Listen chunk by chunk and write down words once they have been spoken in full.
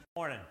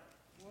Morning.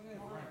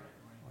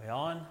 We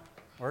on?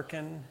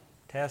 Working?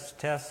 Test.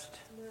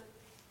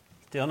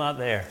 Still not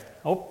there.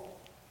 Oh,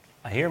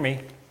 I hear me.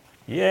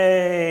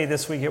 Yay,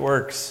 this week it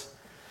works.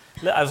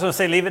 I was going to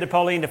say leave it to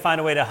Pauline to find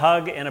a way to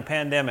hug in a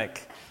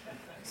pandemic.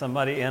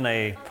 Somebody in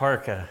a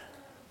parka.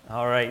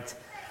 All right.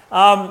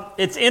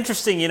 It's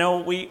interesting,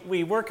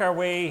 we work our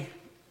way,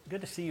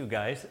 good to see you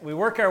guys. We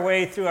work our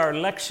way through our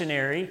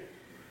lectionary.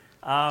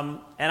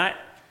 And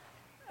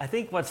I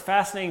think what's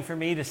fascinating for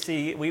me to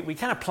see, we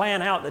kind of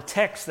plan out the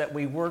text that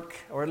we work,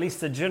 or at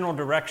least the general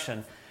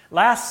direction.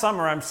 Last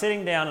summer, I'm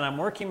sitting down and I'm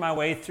working my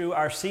way through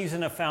our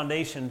season of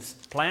foundations,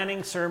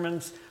 planning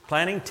sermons,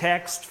 planning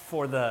text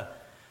for the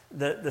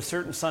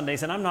certain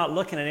Sundays, and I'm not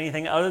looking at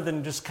anything other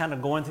than just kind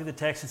of going through the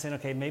text and saying,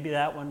 okay, maybe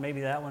that one,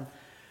 maybe that one.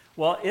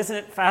 Well, isn't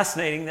it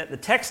fascinating that the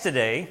text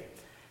today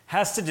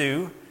has to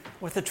do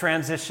with the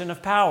transition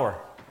of power?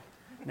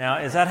 Now,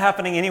 is that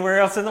happening anywhere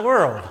else in the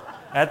world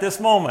at this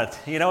moment?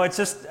 It's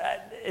just,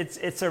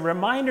 it's a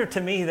reminder to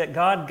me that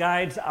God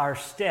guides our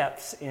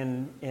steps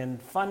in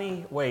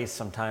funny ways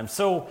sometimes.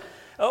 So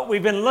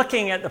we've been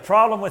looking at the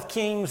problem with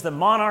kings, the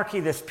monarchy,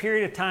 this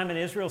period of time in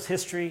Israel's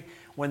history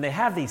when they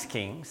have these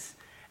kings,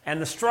 and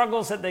the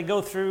struggles that they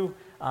go through,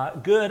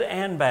 good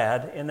and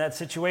bad, in that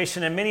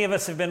situation. And many of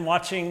us have been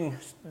watching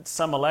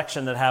some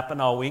election that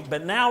happened all week,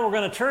 but now we're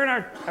going to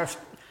turn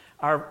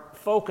our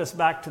focus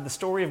back to the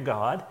story of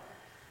God,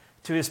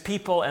 to his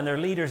people and their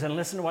leaders, and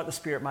listen to what the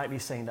Spirit might be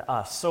saying to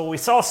us. So we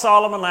saw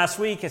Solomon last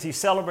week as he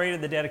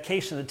celebrated the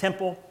dedication of the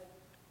temple.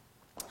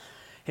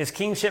 His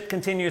kingship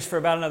continues for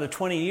about another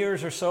 20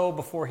 years or so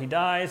before he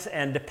dies,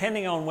 and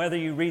depending on whether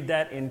you read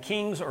that in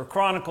Kings or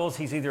Chronicles,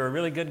 he's either a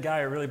really good guy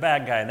or a really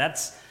bad guy, and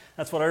that's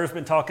what Er's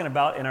been talking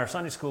about in our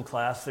Sunday school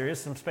class. There is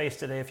some space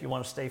today if you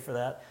want to stay for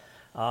that,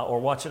 or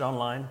watch it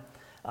online.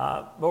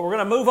 But we're going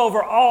to move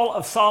over all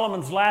of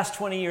Solomon's last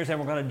 20 years, and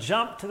we're going to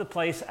jump to the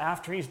place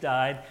after he's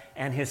died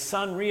and his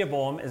son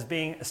Rehoboam is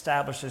being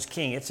established as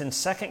king. It's in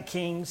 2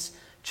 Kings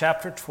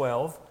chapter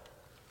 12.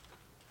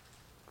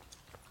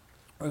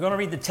 We're going to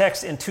read the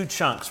text in two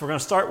chunks. We're going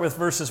to start with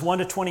verses 1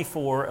 to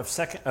 24 of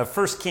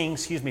 1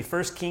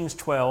 Kings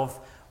 12,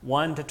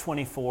 1 to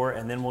 24,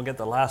 and then we'll get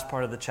the last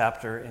part of the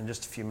chapter in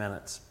just a few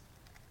minutes.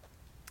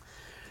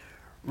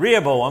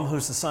 Rehoboam,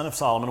 who's the son of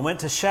Solomon, went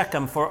to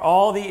Shechem, for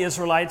all the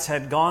Israelites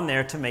had gone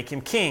there to make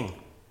him king.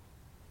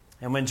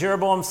 And when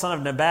Jeroboam, son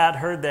of Nebat,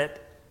 heard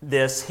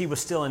he was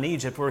still in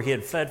Egypt, where he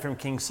had fled from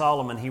King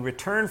Solomon, he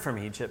returned from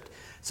Egypt.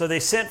 So they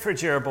sent for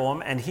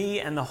Jeroboam, and he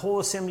and the whole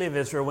assembly of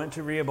Israel went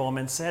to Rehoboam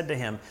and said to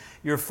him,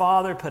 "Your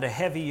father put a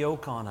heavy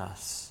yoke on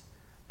us,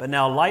 but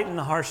now lighten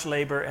the harsh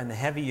labor and the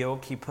heavy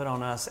yoke he put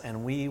on us,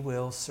 and we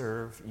will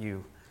serve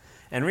you."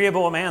 And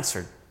Rehoboam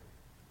answered,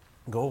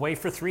 "Go away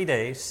for 3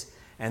 days,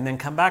 and then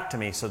come back to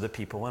me." So the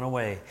people went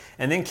away.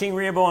 And then King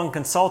Rehoboam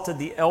consulted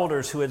the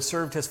elders who had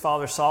served his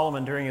father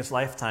Solomon during his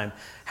lifetime.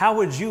 "How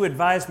would you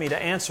advise me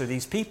to answer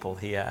these people?"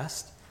 he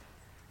asked.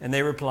 And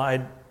they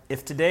replied,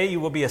 "If today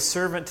you will be a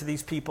servant to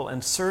these people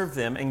and serve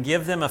them and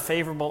give them a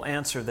favorable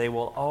answer, they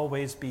will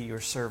always be your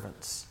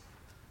servants."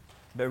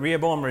 But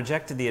Rehoboam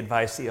rejected the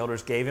advice the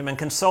elders gave him and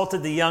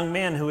consulted the young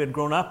men who had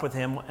grown up with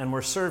him and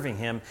were serving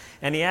him.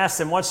 And he asked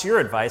them, "What's your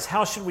advice?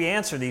 How should we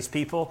answer these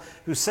people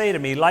who say to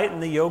me,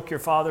 'Lighten the yoke your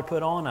father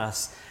put on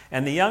us'?"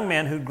 And the young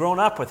man who'd grown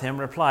up with him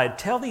replied,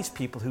 "Tell these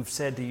people who've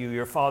said to you,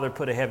 'Your father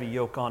put a heavy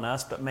yoke on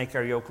us, but make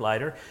our yoke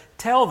lighter.'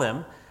 Tell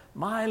them,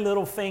 'My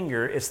little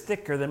finger is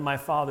thicker than my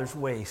father's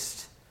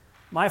waist.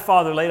 My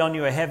father laid on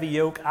you a heavy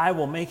yoke. I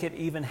will make it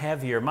even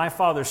heavier. My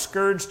father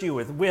scourged you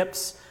with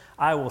whips.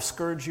 I will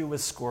scourge you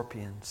with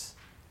scorpions."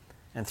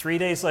 And 3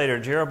 days later,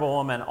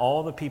 Jeroboam and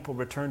all the people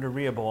returned to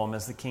Rehoboam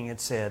as the king had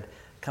said,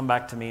 "Come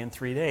back to me in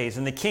 3 days."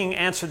 And the king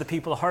answered the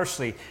people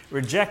harshly,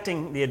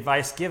 rejecting the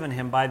advice given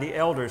him by the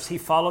elders. He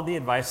followed the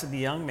advice of the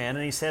young man,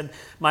 and he said,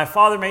 "My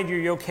father made your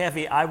yoke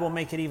heavy. I will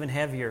make it even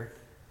heavier.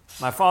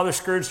 My father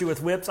scourged you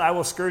with whips. I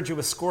will scourge you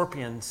with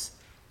scorpions."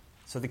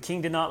 So the king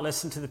did not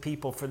listen to the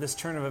people, for this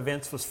turn of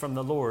events was from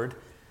the Lord,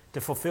 to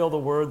fulfill the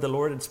word the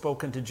Lord had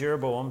spoken to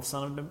Jeroboam,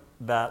 son of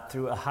Nebat,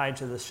 through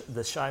Ahijah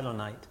the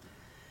Shilonite.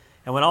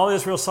 And when all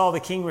Israel saw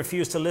the king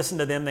refused to listen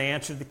to them, they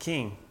answered the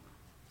king,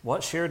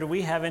 "What share do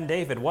we have in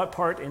David? What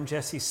part in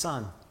Jesse's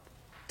son?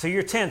 To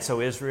your tents, O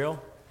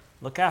Israel.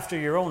 Look after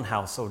your own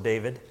house, O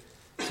David."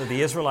 So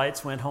the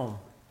Israelites went home.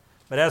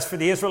 But as for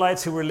the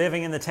Israelites who were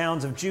living in the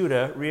towns of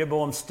Judah,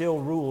 Rehoboam still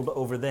ruled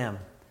over them.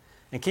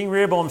 And King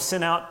Rehoboam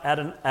sent out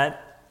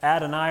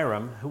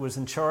Adoniram, who was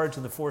in charge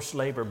of the forced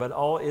labor, but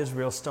all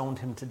Israel stoned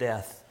him to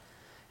death.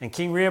 And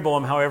King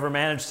Rehoboam, however,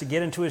 managed to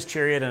get into his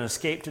chariot and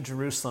escape to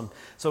Jerusalem.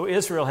 So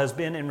Israel has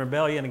been in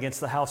rebellion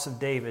against the house of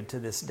David to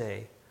this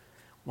day.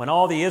 When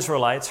all the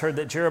Israelites heard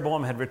that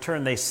Jeroboam had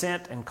returned, they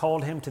sent and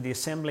called him to the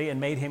assembly and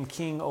made him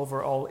king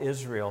over all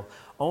Israel.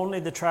 Only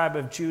the tribe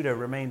of Judah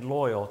remained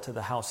loyal to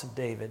the house of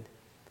David.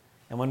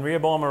 And when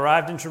Rehoboam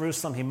arrived in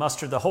Jerusalem, he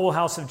mustered the whole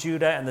house of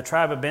Judah and the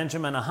tribe of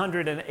Benjamin,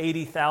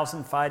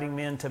 180,000 fighting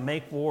men, to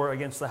make war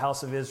against the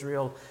house of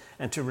Israel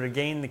and to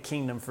regain the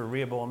kingdom for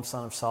Rehoboam,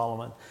 son of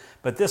Solomon.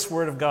 But this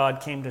word of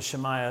God came to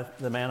Shemaiah,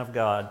 the man of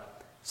God.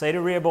 Say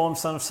to Rehoboam,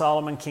 son of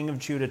Solomon, king of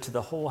Judah, to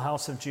the whole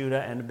house of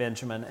Judah and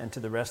Benjamin, and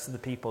to the rest of the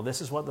people,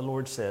 this is what the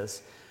Lord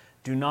says.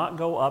 Do not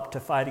go up to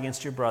fight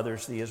against your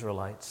brothers, the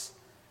Israelites.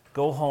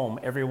 Go home,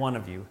 every one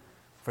of you,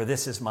 for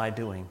this is my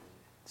doing.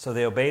 So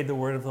they obeyed the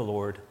word of the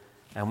Lord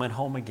and went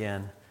home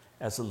again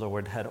as the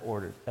Lord had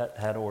ordered.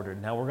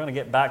 Now we're going to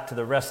get back to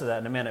the rest of that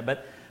in a minute,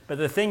 but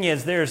the thing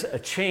is, there's a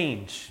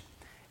change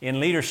in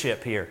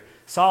leadership here.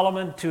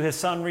 Solomon to his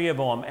son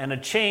Rehoboam, and a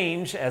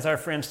change, as our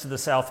friends to the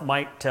south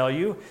might tell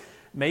you,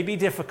 may be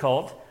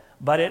difficult,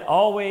 but it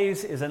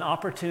always is an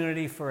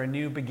opportunity for a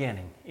new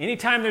beginning.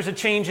 Anytime there's a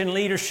change in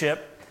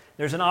leadership,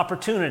 there's an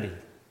opportunity.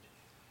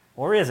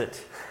 Or is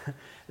it?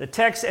 The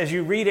text, as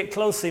you read it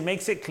closely,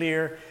 makes it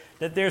clear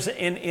that there's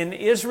in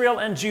Israel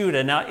and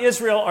Judah. Now,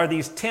 Israel are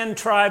these 10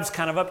 tribes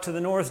kind of up to the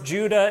north.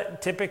 Judah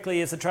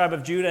typically is the tribe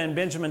of Judah, and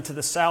Benjamin to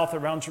the south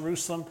around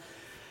Jerusalem.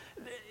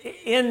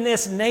 In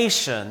this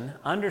nation,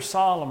 under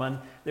Solomon,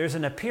 there's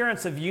an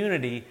appearance of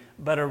unity,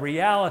 but a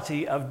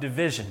reality of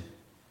division.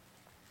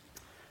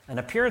 An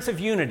appearance of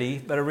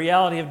unity, but a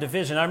reality of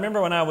division. I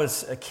remember when I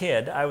was a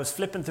kid, I was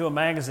flipping through a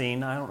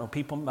magazine, I don't know,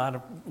 People out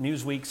of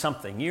Newsweek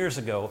something, years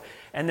ago,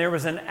 and there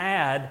was an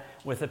ad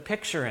with a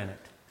picture in it.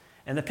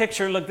 And the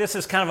picture, look, this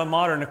is kind of a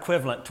modern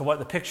equivalent to what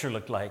the picture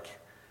looked like.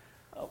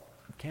 Oh,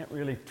 can't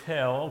really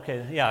tell.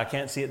 Okay, yeah, I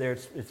can't see it there.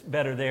 It's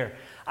better there.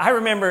 I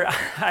remember,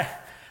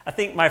 I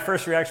think my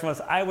first reaction was,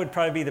 I would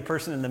probably be the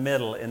person in the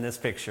middle in this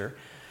picture.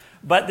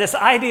 But this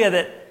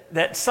idea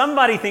that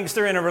somebody thinks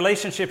they're in a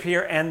relationship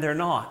here and they're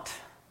not.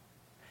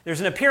 There's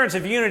an appearance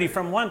of unity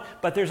from one,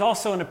 but there's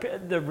also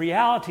the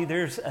reality,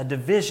 there's a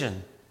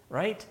division,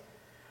 right?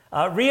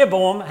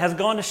 Rehoboam has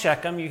gone to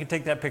Shechem. You can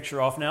take that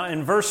picture off now.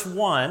 In verse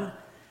 1,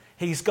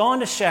 he's gone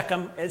to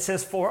Shechem. It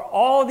says, for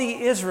all the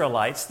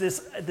Israelites,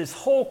 this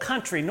whole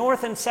country,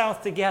 north and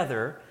south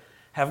together,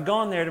 have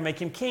gone there to make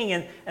him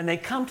king. And they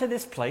come to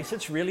this place.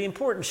 It's really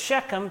important.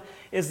 Shechem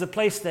is the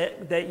place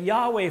that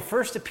Yahweh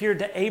first appeared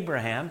to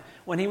Abraham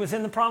when he was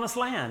in the promised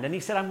land. And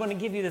he said, I'm going to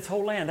give you this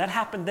whole land. That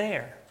happened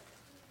there.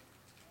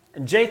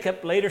 And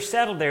Jacob later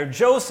settled there.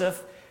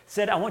 Joseph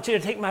said, I want you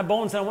to take my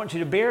bones and I want you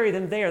to bury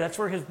them there. That's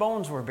where his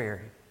bones were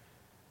buried.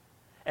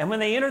 And when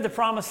they entered the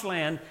promised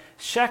land,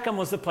 Shechem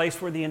was the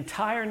place where the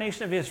entire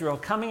nation of Israel,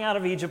 coming out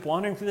of Egypt,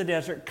 wandering through the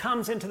desert,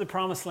 comes into the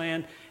promised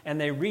land, and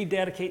they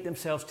rededicate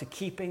themselves to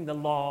keeping the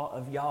law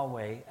of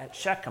Yahweh at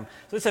Shechem.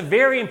 So it's a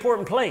very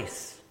important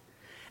place.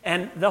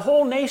 And the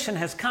whole nation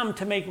has come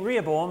to make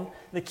Rehoboam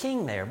the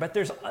king there. But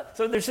there's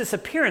this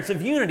appearance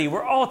of unity.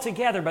 We're all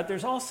together, but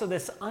there's also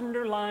this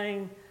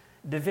underlying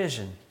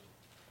division.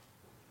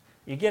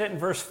 You get it in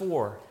verse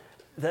 4.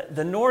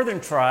 The northern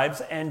tribes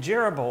and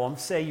Jeroboam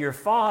say, your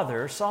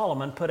father,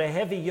 Solomon, put a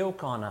heavy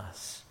yoke on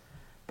us,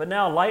 but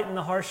now lighten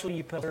the harshly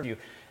you put you.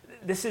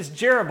 This is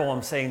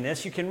Jeroboam saying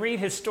this. You can read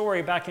his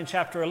story back in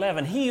chapter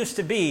 11. He used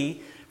to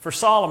be, for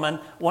Solomon,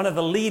 one of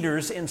the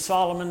leaders in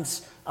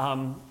Solomon's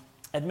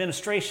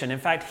administration. In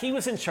fact, he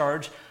was in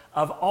charge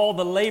of all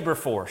the labor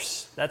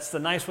force. That's the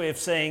nice way of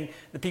saying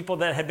the people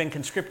that had been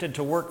conscripted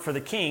to work for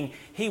the king.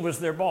 He was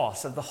their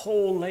boss of the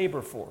whole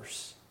labor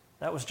force.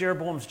 That was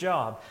Jeroboam's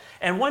job.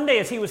 And one day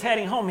as he was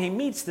heading home, he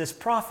meets this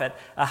prophet,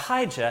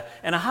 Ahijah.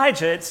 And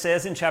Ahijah, it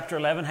says in chapter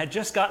 11, had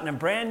just gotten a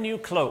brand new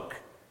cloak.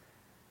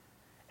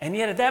 And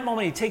yet at that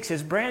moment, he takes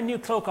his brand new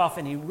cloak off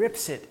and he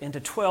rips it into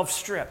 12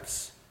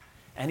 strips.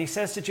 And he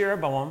says to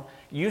Jeroboam,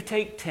 you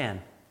take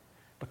 10,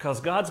 because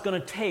God's going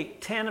to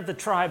take 10 of the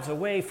tribes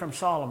away from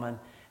Solomon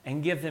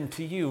and give them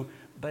to you,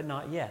 but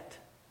not yet.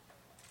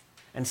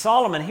 And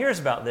Solomon hears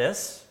about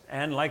this,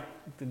 and like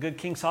the good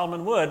King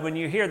Solomon would, when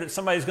you hear that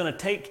somebody's going to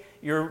take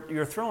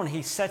your throne,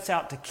 he sets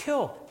out to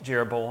kill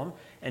Jeroboam,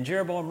 and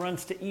Jeroboam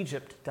runs to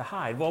Egypt to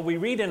hide. Well, we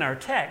read in our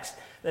text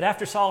that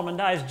after Solomon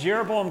dies,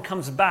 Jeroboam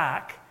comes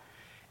back,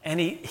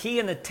 and he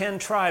and the 10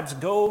 tribes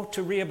go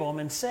to Rehoboam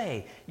and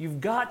say,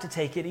 you've got to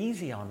take it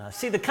easy on us.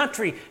 See, the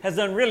country has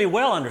done really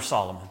well under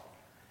Solomon,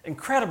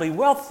 incredibly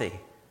wealthy.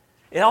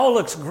 It all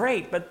looks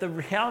great, but the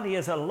reality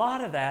is a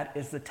lot of that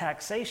is the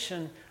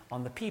taxation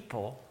on the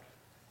people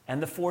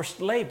and the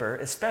forced labor,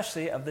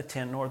 especially of the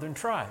 10 northern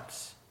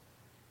tribes.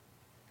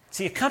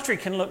 See, a country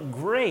can look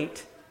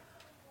great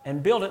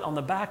and build it on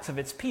the backs of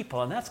its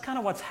people, and that's kind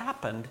of what's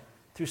happened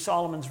through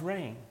Solomon's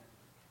reign.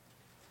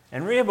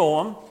 And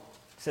Rehoboam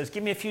says,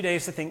 give me a few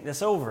days to think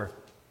this over.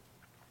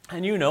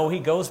 And you know, he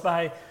goes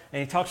by and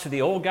he talks to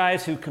the old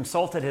guys who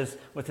consulted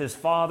with his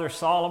father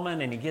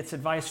Solomon, and he gets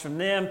advice from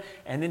them,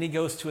 and then he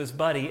goes to his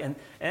buddies,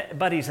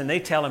 and they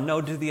tell him, no,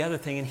 do the other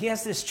thing. And he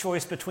has this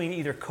choice between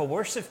either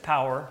coercive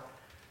power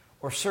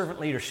or servant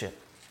leadership.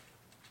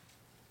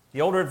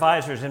 The older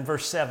advisors in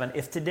verse 7,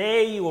 if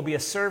today you will be a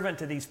servant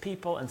to these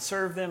people and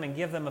serve them and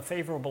give them a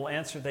favorable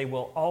answer, they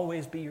will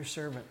always be your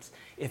servants.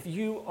 If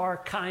you are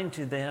kind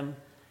to them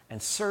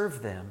and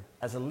serve them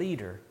as a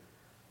leader,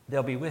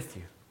 they'll be with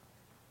you.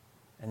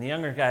 And the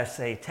younger guys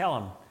say, tell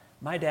him,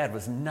 my dad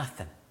was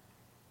nothing.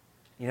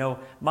 You know,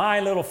 my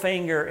little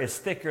finger is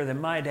thicker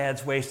than my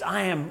dad's waist.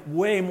 I am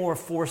way more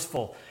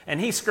forceful. And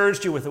he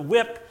scourged you with a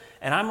whip,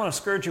 and I'm going to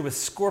scourge you with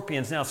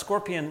scorpions. Now,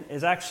 scorpion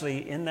is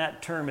actually, in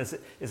that term, is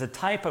a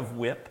type of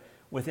whip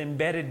with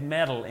embedded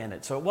metal in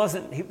it. So it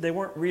wasn't, they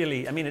weren't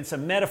really, I mean, it's a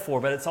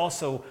metaphor, but it's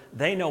also,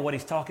 they know what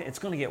he's talking, it's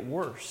going to get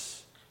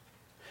worse.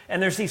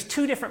 And there's these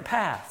two different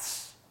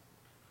paths.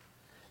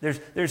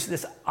 There's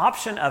this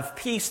option of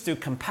peace through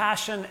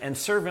compassion and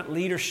servant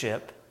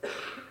leadership,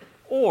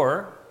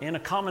 or, in a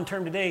common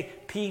term today,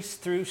 peace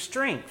through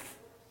strength.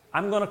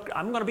 I'm going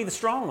to be the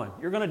strong one.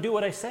 You're going to do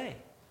what I say.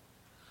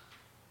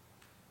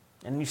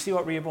 And you see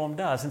what Rehoboam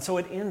does. And so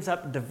it ends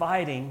up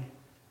dividing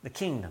the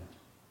kingdom.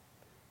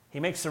 He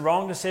makes the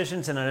wrong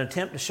decisions in an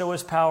attempt to show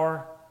his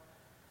power.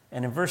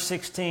 And in verse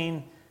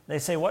 16, they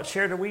say, what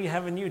share do we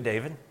have in you,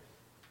 David?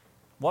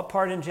 What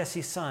part in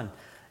Jesse's son?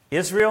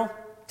 Israel,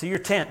 to your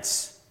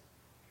tents.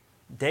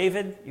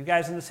 David, you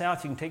guys in the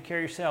south, you can take care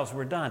of yourselves.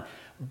 We're done.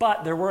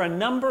 But there were a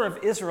number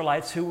of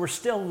Israelites who were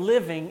still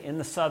living in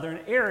the southern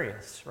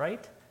areas,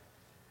 right?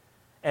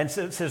 And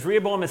so it says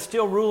Rehoboam is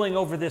still ruling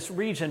over this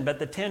region, but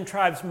the 10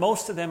 tribes,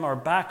 most of them are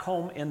back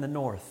home in the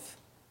north.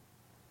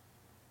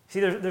 See,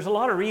 there's a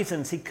lot of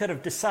reasons he could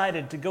have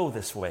decided to go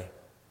this way.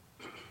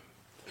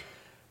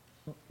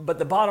 But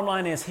the bottom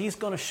line is he's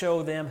going to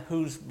show them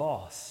who's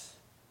boss.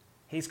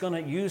 He's going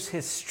to use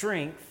his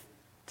strength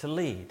to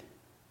lead.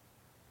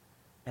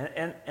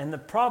 And the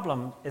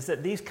problem is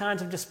that these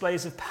kinds of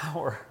displays of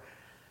power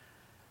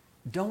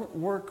don't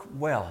work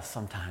well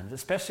sometimes,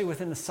 especially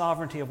within the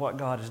sovereignty of what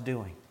God is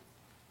doing.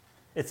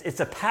 It's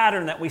a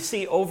pattern that we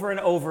see over and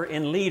over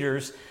in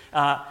leaders,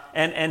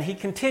 and he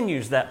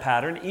continues that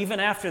pattern even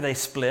after they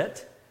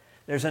split.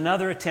 There's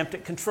another attempt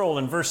at control.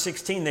 In verse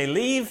 16, they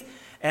leave,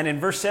 and in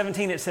verse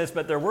 17 it says,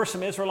 but there were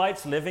some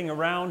Israelites living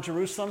around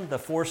Jerusalem, the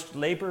forced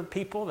labor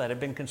people that had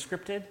been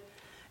conscripted.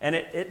 And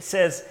it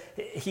says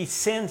he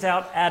sends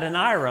out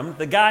Adoniram,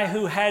 the guy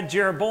who had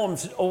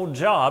Jeroboam's old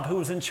job, who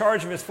was in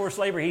charge of his forced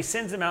labor. He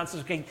sends him out and says,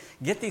 okay,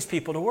 get these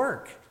people to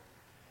work.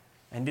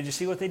 And did you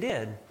see what they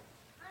did?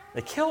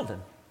 They killed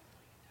him.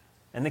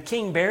 And the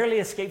king barely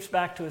escapes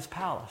back to his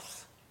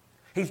palace.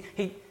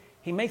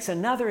 He makes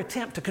another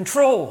attempt to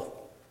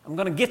control. I'm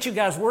going to get you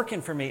guys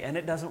working for me, and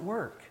it doesn't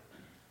work.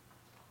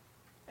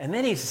 And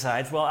then he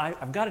decides, well,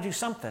 I've got to do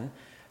something.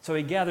 So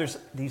he gathers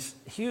these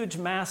huge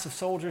mass of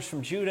soldiers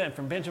from Judah and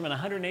from Benjamin,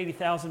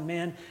 180,000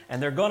 men,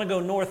 and they're going to go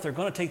north. They're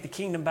going to take the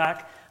kingdom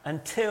back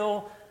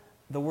until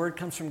the word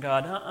comes from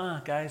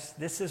God. Guys,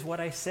 this is what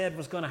I said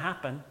was going to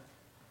happen.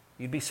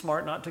 You'd be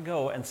smart not to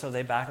go. And so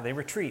they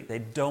retreat. They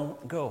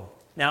don't go.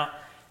 Now,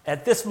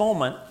 at this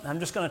moment,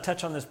 I'm just going to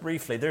touch on this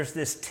briefly. There's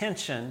this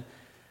tension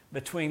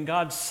between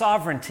God's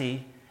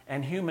sovereignty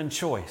and human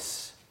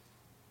choice,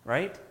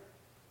 right?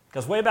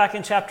 Because way back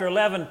in chapter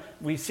 11,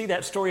 we see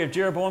that story of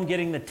Jeroboam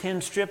getting the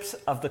 10 strips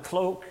of the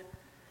cloak.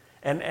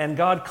 And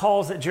God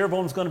calls that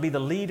Jeroboam's going to be the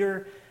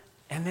leader.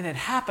 And then it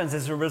happens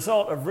as a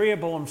result of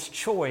Rehoboam's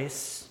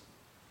choice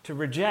to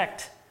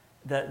reject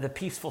the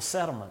peaceful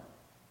settlement.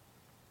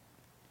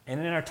 And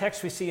in our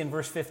text we see in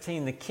verse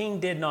 15, the king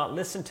did not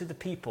listen to the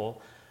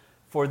people,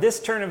 for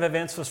this turn of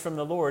events was from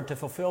the Lord to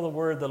fulfill the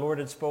word the Lord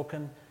had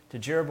spoken to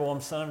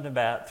Jeroboam, son of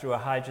Nebat, through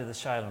Ahijah the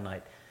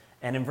Shilonite.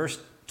 And in verse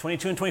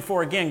 22 and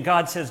 24, again,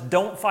 God says,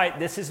 don't fight,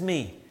 this is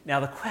me. Now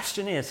the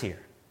question is here,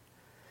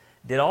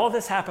 did all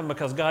this happen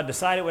because God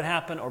decided it would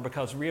happen or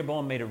because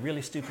Rehoboam made a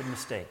really stupid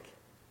mistake?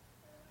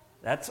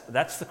 That's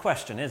the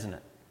question, isn't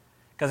it?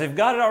 Because if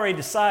God had already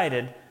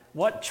decided,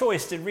 what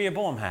choice did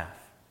Rehoboam have?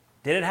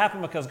 Did it happen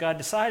because God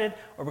decided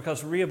or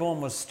because Rehoboam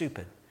was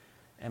stupid?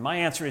 And my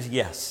answer is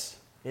yes,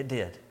 it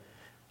did.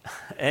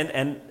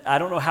 And I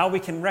don't know how we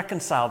can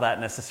reconcile that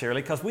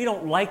necessarily, because we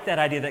don't like that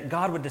idea that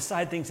God would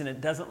decide things and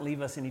it doesn't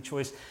leave us any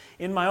choice.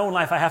 In my own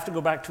life, I have to go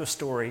back to a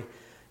story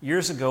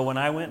years ago when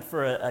I went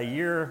for a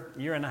year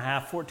and a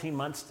half, 14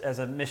 months as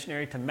a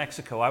missionary to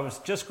Mexico. I was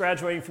just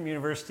graduating from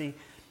university.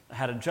 I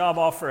had a job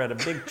offer at a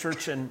big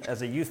church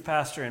as a youth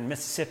pastor in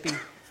Mississippi,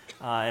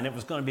 and it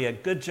was going to be a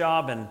good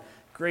job and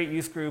great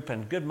youth group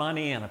and good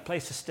money and a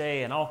place to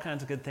stay and all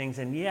kinds of good things.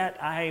 And yet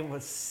I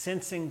was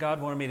sensing God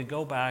wanted me to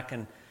go back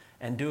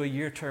and do a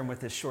year term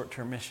with this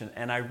short-term mission.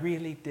 And I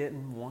really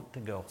didn't want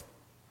to go.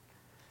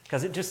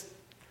 Because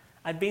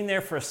I'd been there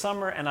for a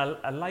summer and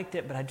I liked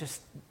it, but it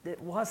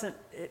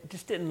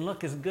just didn't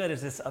look as good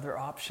as this other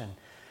option.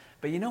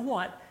 But you know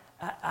what?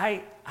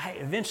 I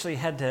eventually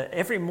had to,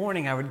 every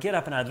morning I would get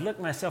up and I'd look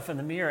myself in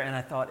the mirror and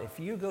I thought, if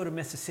you go to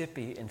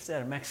Mississippi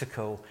instead of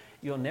Mexico,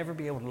 you'll never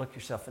be able to look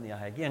yourself in the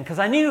eye again. Because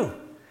I knew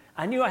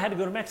I had to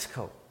go to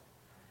Mexico.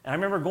 And I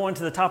remember going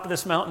to the top of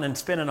this mountain and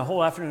spending a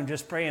whole afternoon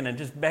just praying and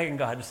just begging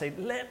God to say,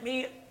 let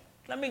me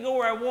go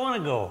where I want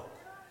to go.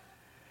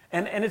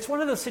 And it's one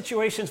of those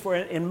situations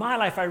where in my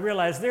life I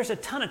realize there's a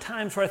ton of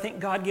times where I think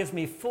God gives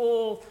me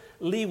full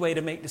leeway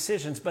to make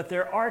decisions, but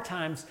there are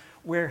times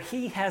where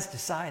He has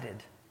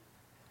decided.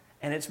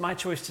 And it's my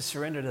choice to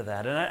surrender to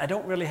that. And I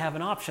don't really have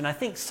an option. I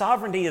think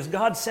sovereignty is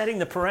God setting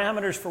the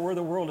parameters for where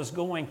the world is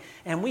going.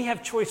 And we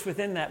have choice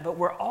within that, but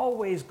we're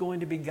always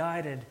going to be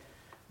guided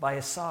by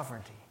His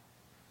sovereignty.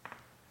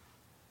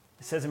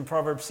 It says in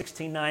Proverbs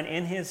 16:9,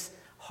 in His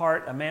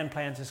heart, a man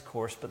plans his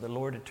course, but the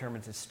Lord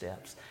determines his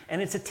steps.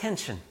 And it's a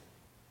tension.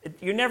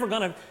 You're never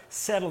going to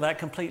settle that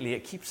completely.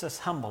 It keeps us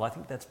humble. I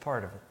think that's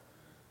part of it.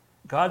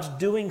 God's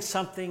doing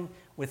something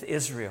with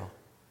Israel.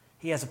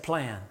 He has a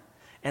plan.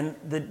 And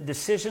the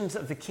decisions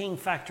of the king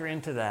factor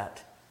into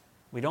that.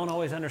 We don't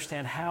always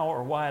understand how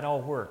or why it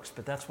all works,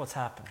 but that's what's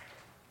happened.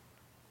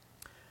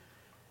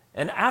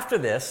 And after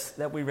this,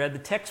 that we read, the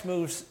text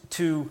moves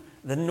to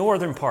the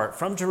northern part,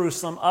 from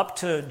Jerusalem up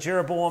to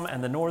Jeroboam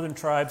and the northern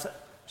tribes.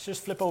 Let's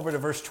just flip over to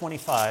verse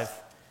 25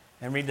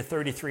 and read to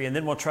 33, and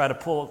then we'll try to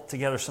pull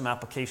together some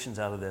applications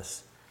out of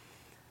this.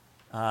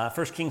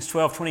 1 Kings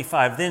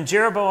 12:25. Then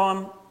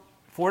Jeroboam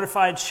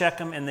fortified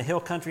Shechem in the hill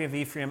country of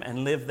Ephraim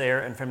and lived there,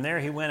 and from there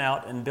he went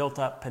out and built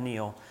up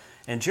Peniel.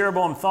 And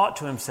Jeroboam thought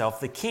to himself,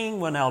 the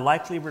kingdom will now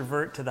likely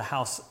revert to the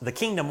house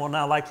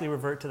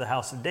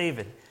of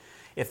David.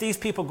 If these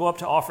people go up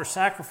to offer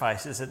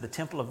sacrifices at the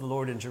temple of the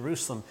Lord in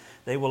Jerusalem,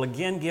 they will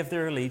again give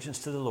their allegiance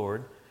to the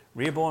Lord.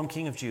 Rehoboam,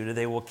 king of Judah,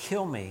 they will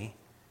kill me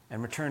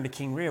and return to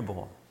King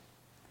Rehoboam.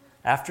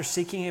 After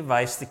seeking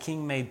advice, the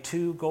king made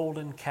 2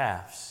 golden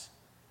calves.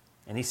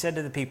 And he said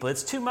to the people,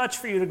 it's too much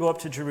for you to go up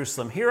to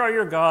Jerusalem. Here are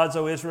your gods,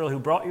 O Israel, who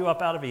brought you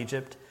up out of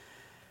Egypt.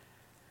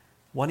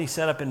 One he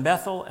set up in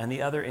Bethel and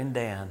the other in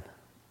Dan.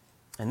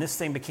 And this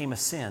thing became a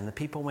sin. The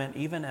people went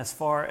even as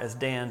far as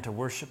Dan to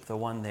worship the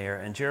one there.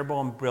 And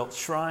Jeroboam built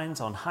shrines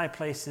on high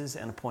places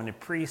and appointed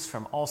priests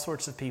from all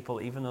sorts of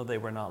people, even though they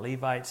were not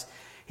Levites.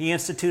 He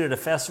instituted a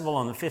festival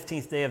on the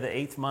 15th day of the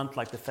 8th month,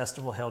 like the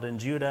festival held in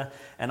Judah,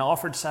 and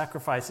offered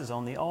sacrifices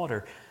on the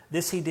altar.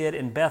 This he did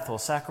in Bethel,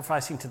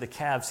 sacrificing to the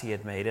calves he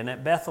had made. And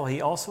at Bethel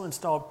he also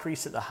installed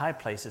priests at the high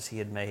places he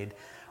had made.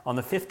 On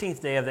the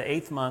 15th day of the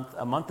 8th month,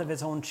 a month of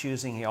his own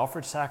choosing, he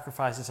offered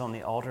sacrifices on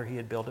the altar he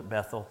had built at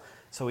Bethel.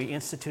 So he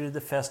instituted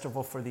the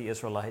festival for the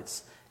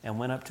Israelites and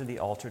went up to the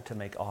altar to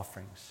make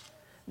offerings.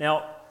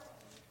 Now,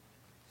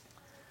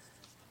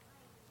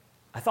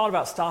 I thought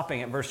about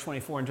stopping at verse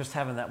 24 and just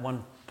having that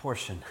one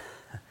portion.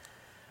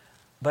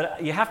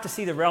 But you have to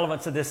see the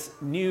relevance of this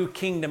new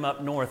kingdom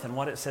up north and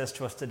what it says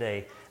to us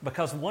today.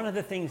 Because one of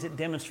the things it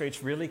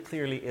demonstrates really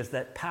clearly is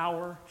that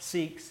power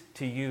seeks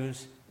to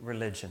use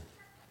religion.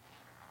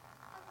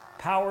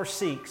 Power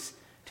seeks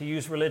to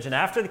use religion.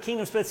 After the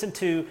kingdom splits in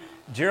two,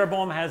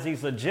 Jeroboam has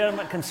these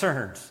legitimate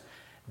concerns.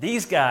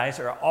 These guys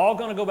are all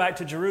going to go back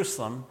to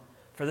Jerusalem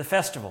for the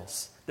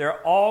festivals.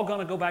 They're all going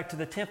to go back to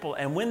the temple.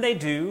 And when they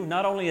do,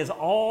 not only is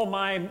all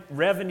my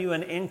revenue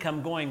and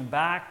income going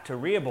back to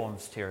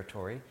Rehoboam's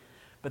territory,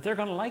 but they're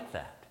going to like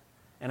that.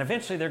 And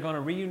eventually they're going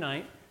to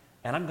reunite,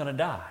 and I'm going to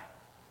die.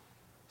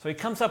 So he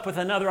comes up with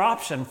another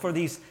option for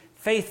these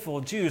faithful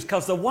Jews,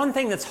 because the one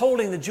thing that's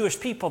holding the Jewish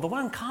people, the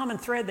one common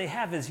thread they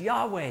have is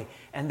Yahweh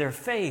and their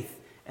faith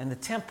and the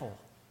temple.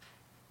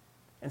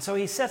 And so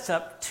he sets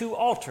up 2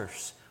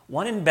 altars,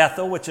 one in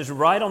Bethel, which is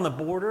right on the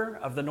border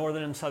of the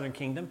northern and southern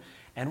kingdom,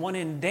 and one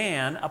in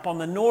Dan, up on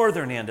the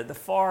northern end, at the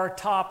far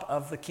top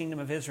of the kingdom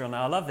of Israel.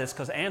 Now I love this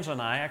because Angela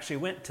and I actually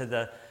went to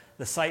the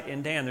site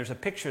in Dan. There's a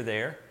picture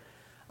there.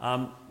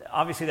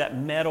 Obviously that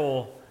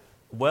metal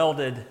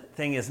welded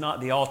thing is not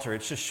the altar.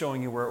 It's just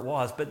showing you where it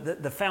was.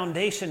 But the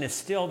foundation is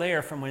still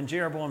there from when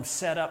Jeroboam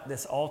set up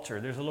this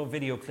altar. There's a little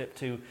video clip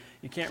too.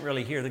 You can't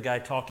really hear the guy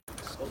talking.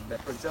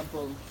 For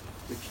example,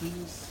 the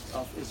kings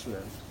of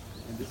Israel,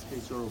 in this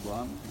case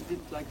Jeroboam, he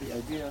didn't like the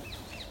idea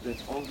that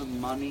all the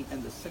money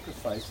and the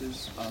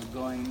sacrifices are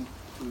going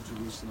to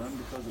Jerusalem,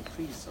 because the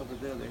priests over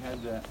there, they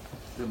had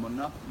the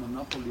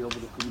monopoly over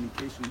the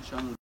communication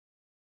channel.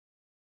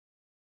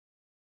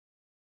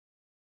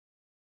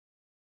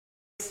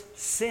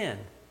 Sin.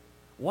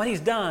 What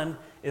he's done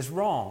is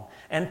wrong.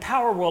 And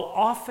power will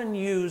often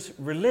use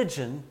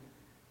religion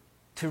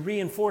to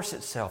reinforce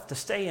itself, to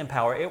stay in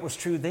power. It was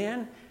true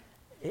then.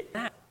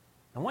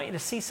 I want you to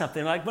see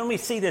something. Like when we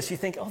see this, you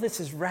think, oh, this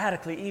is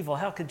radically evil.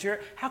 How could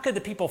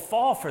the people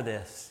fall for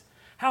this?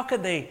 How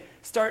could they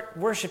start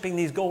worshiping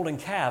these golden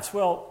calves?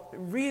 Well,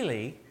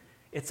 really,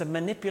 it's a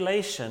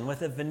manipulation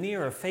with a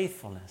veneer of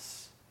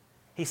faithfulness.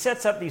 He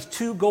sets up these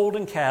 2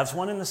 golden calves,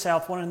 one in the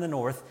south, one in the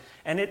north,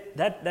 and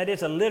that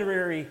is a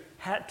literary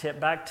hat tip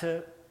back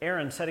to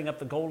Aaron setting up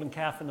the golden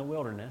calf in the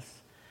wilderness.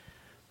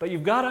 But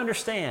you've got to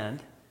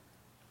understand,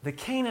 the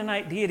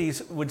Canaanite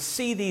deities would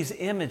see these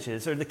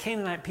images, or the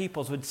Canaanite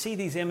peoples would see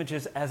these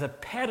images as a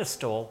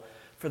pedestal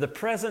for the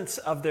presence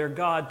of their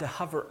God to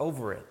hover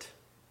over it.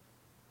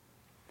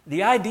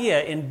 The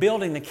idea in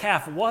building the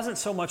calf wasn't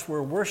so much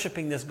we're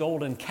worshiping this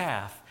golden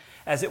calf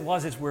as it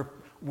was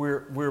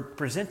we're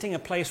presenting a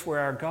place where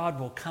our God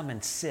will come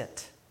and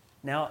sit.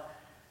 Now,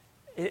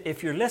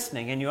 if you're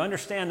listening and you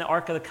understand the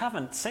Ark of the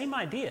Covenant, same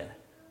idea.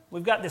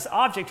 We've got this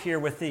object here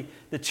with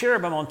the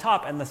cherubim on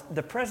top, and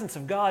the presence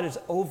of God is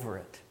over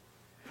it.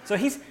 So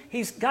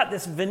he's got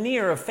this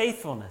veneer of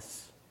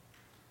faithfulness.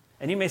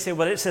 And you may say,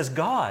 well, it says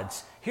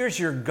gods. Here's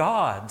your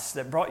gods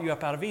that brought you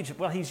up out of Egypt.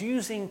 Well, he's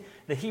using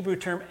the Hebrew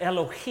term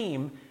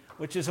Elohim,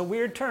 which is a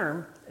weird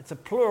term. It's a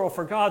plural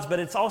for gods, but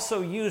it's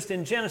also used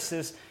in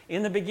Genesis.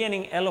 In the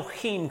beginning,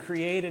 Elohim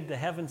created the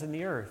heavens and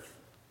the earth.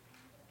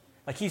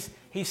 Like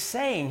he's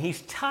saying,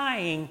 he's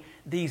tying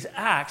these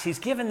acts, he's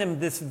given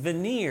them this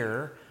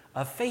veneer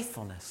of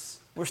faithfulness.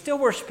 We're still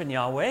worshiping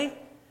Yahweh.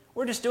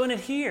 We're just doing it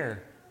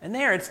here and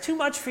there. It's too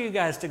much for you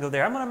guys to go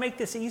there. I'm going to make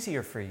this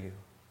easier for you.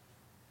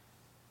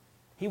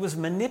 He was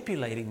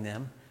manipulating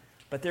them,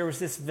 but there was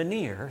this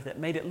veneer that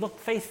made it look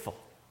faithful.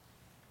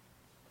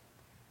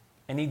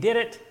 And he did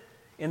it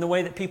in the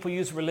way that people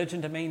use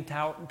religion to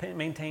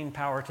maintain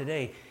power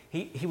today.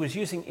 He was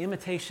using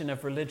imitation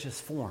of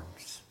religious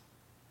forms.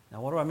 Now,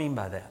 what do I mean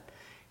by that?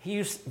 He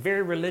used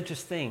very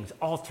religious things,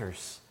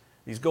 altars,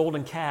 these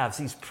golden calves,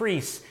 these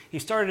priests. He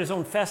started his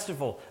own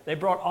festival. They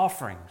brought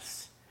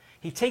offerings.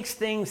 He takes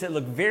things that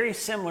look very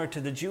similar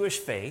to the Jewish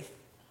faith,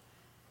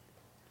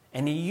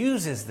 and he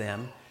uses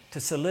them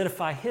to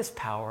solidify his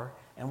power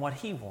and what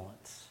he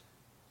wants.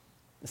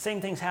 The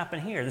same things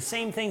happen here. The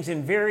same things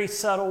in very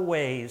subtle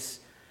ways.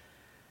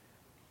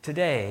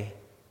 Today,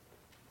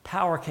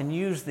 power can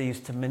use these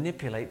to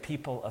manipulate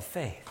people of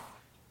faith.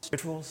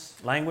 Rituals,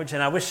 language,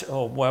 and I wish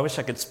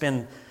I could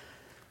spend,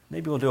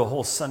 maybe we'll do a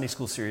whole Sunday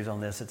school series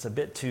on this. It's a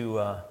bit too,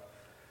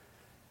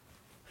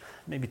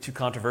 maybe too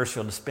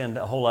controversial to spend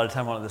a whole lot of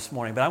time on it this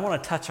morning, but I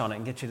want to touch on it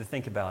and get you to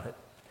think about it.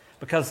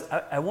 Because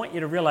I want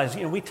you to realize,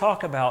 we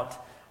talk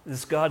about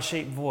this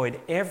God-shaped void.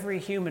 Every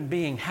human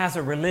being has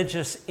a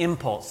religious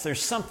impulse. There's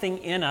something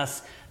in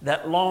us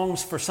that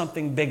longs for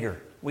something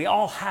bigger. We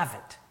all have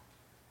it.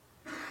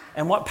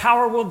 And what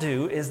power will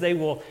do is they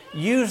will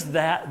use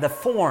the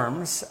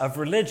forms of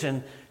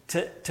religion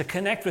to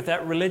connect with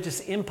that religious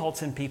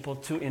impulse in people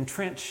to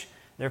entrench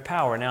their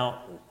power.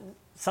 Now,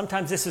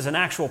 sometimes this is an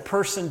actual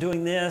person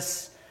doing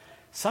this.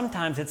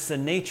 Sometimes it's the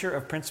nature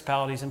of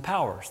principalities and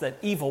powers, that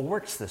evil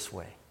works this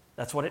way.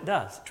 That's what it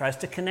does. It tries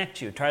to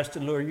connect you. It tries to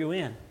lure you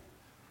in.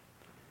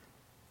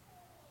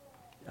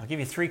 I'll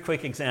give you 3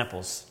 quick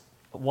examples.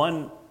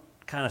 One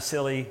kind of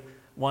silly,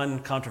 one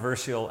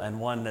controversial, and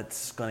one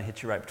that's going to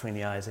hit you right between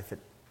the eyes if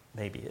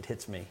maybe it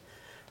hits me.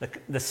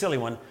 The silly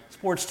one,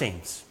 sports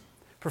teams.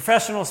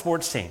 Professional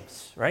sports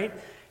teams, right?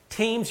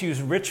 Teams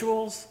use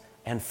rituals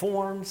and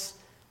forms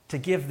to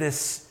give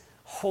this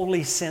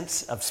holy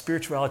sense of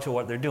spirituality to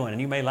what they're doing.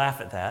 And you may laugh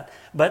at that.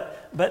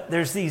 But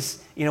there's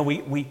these,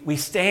 we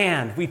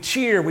stand, we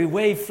cheer, we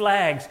wave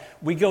flags.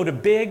 We go to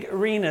big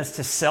arenas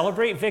to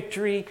celebrate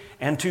victory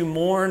and to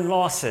mourn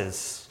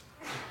losses.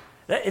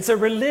 It's a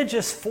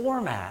religious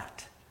format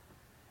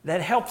that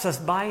helps us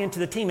buy into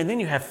the team. And then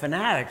you have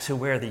fanatics who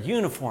wear the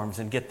uniforms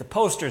and get the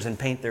posters and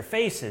paint their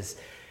faces.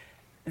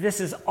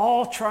 This is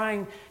all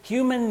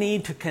human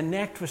need to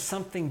connect with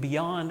something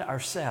beyond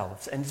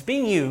ourselves. And it's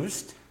being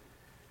used,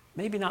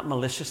 maybe not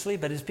maliciously,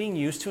 but it's being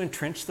used to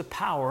entrench the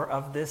power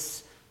of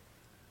this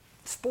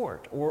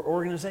sport or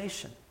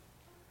organization.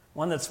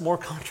 One that's more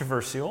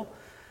controversial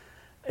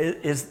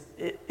is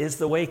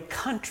the way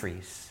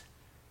countries,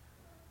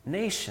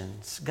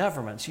 nations,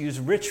 governments use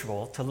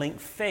ritual to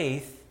link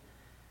faith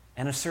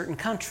and a certain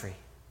country.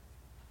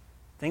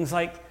 Things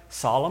like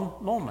solemn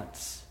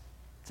moments.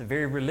 It's a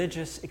very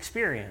religious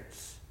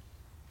experience.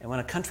 And when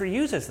a country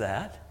uses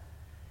that,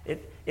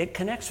 it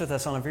connects with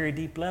us on a very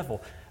deep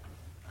level.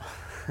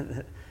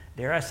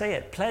 Dare I say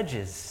it,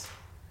 pledges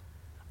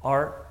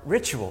are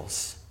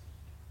rituals,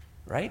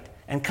 right?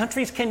 And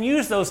countries can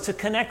use those to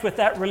connect with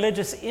that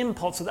religious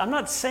impulse. I'm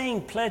not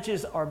saying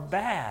pledges are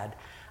bad.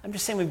 I'm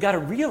just saying we've got to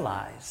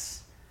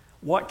realize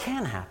what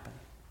can happen.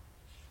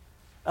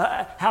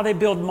 How they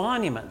build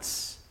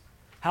monuments,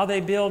 how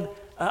they build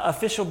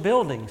official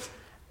buildings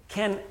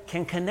can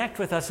connect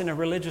with us in a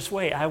religious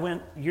way. I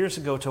went years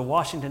ago to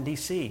Washington,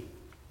 D.C.,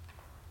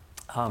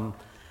 and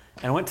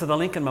I went to the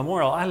Lincoln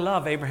Memorial. I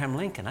love Abraham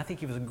Lincoln. I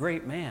think he was a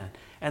great man.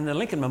 And the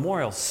Lincoln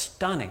Memorial is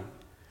stunning.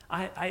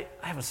 I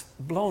was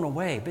blown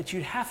away, but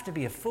you'd have to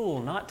be a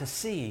fool not to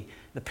see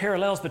the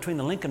parallels between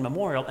the Lincoln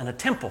Memorial and a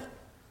temple.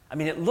 I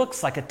mean, it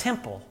looks like a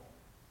temple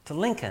to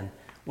Lincoln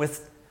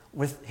with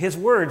his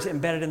words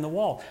embedded in the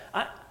wall.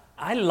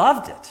 I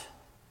loved it.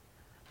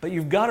 But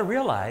you've got to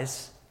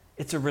realize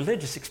it's a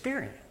religious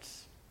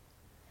experience.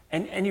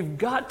 And you've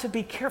got to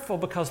be careful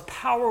because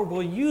power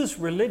will use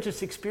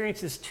religious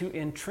experiences to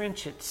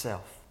entrench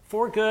itself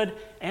for good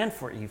and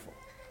for evil.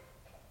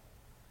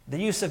 The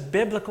use of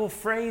biblical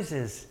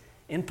phrases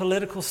in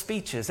political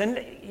speeches.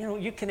 And,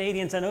 you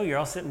Canadians, I know you're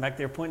all sitting back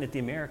there pointing at the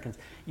Americans.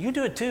 You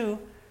do it too.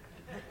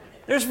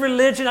 There's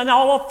religion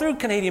all through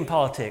Canadian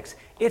politics.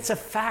 It's a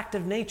fact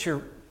of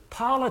nature.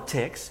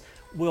 Politics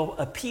will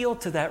appeal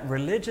to that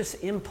religious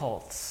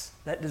impulse,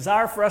 that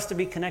desire for us to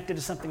be connected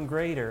to something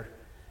greater,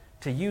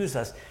 to use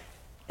us.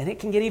 And it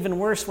can get even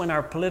worse when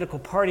our political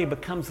party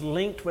becomes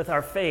linked with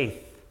our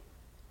faith.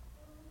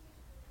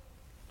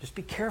 Just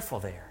be careful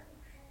there.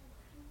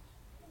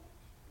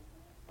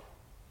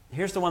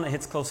 Here's the one that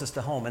hits closest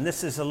to home, and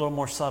this is a little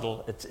more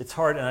subtle. It's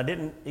hard, and I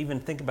didn't even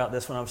think about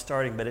this when I was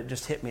starting, but it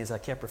just hit me as I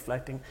kept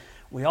reflecting.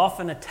 We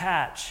often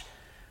attach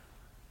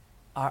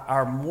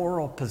our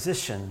moral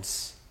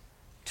positions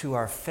to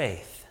our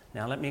faith.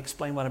 Now, let me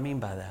explain what I mean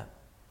by that.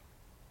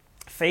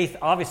 Faith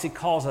obviously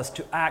calls us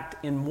to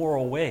act in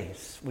moral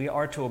ways. We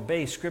are to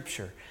obey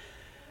Scripture.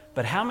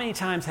 But how many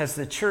times has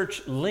the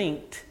church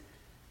linked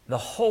the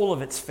whole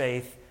of its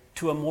faith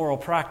to a moral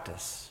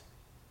practice?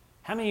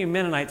 How many of you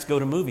Mennonites go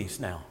to movies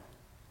now?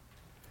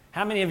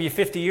 How many of you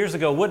 50 years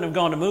ago wouldn't have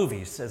gone to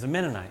movies as a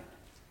Mennonite?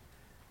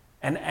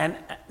 And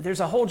there's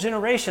a whole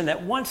generation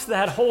that once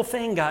that whole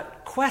thing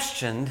got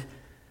questioned,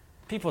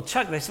 people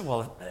chuckled. They said,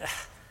 well,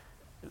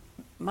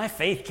 my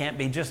faith can't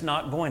be just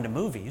not going to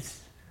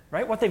movies,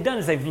 right? What they've done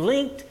is they've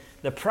linked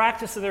the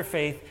practice of their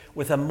faith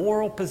with a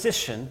moral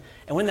position.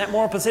 And when that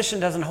moral position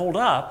doesn't hold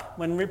up,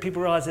 when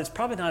people realize it's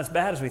probably not as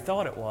bad as we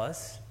thought it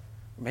was,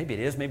 maybe it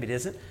is, maybe it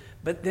isn't,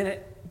 but then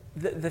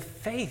the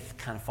faith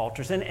kind of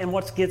falters. And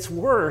what gets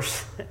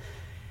worse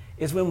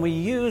is when we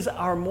use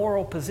our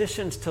moral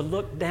positions to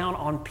look down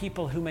on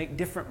people who make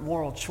different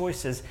moral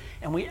choices,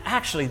 and we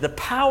actually, the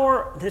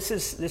power, this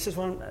is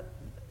one,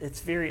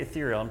 it's very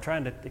ethereal. I'm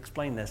trying to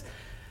explain this.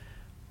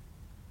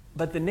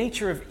 But the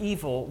nature of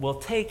evil will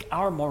take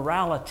our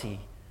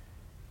morality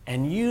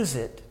and use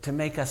it to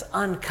make us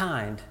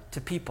unkind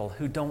to people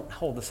who don't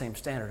hold the same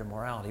standard of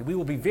morality. We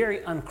will be very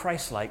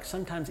unchristlike,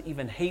 sometimes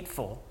even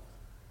hateful,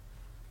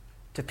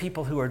 to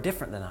people who are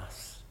different than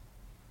us.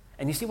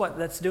 And you see what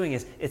that's doing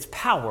is it's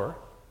power,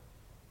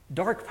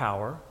 dark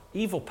power,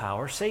 evil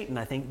power, Satan,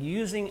 I think,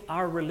 using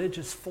our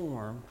religious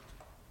form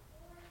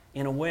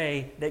in a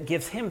way that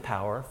gives him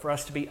power for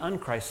us to be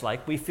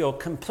unchristlike. We feel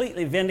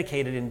completely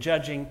vindicated in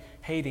judging,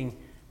 hating,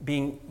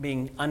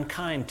 being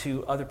unkind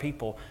to other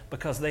people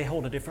because they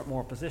hold a different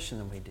moral position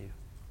than we do.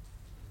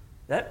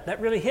 That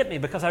really hit me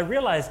because I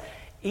realized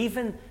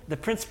even the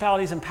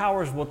principalities and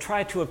powers will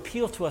try to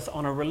appeal to us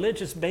on a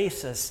religious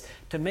basis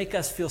to make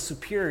us feel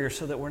superior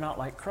so that we're not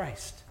like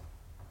Christ.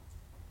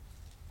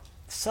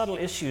 Subtle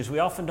issues, we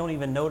often don't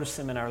even notice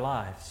them in our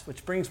lives,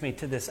 which brings me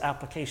to this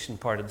application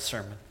part of the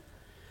sermon.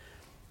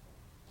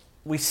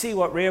 We see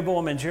what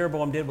Rehoboam and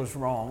Jeroboam did was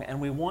wrong, and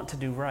we want to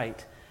do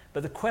right.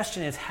 But the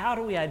question is, how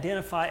do we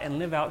identify and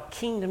live out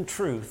kingdom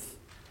truth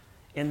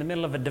in the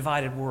middle of a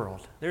divided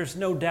world? There's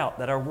no doubt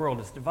that our world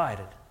is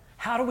divided.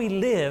 How do we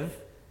live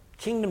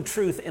kingdom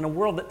truth in a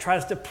world that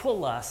tries to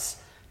pull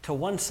us to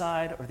one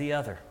side or the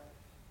other?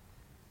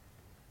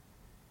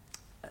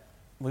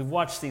 We've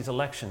watched these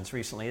elections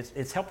recently.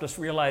 It's helped us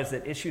realize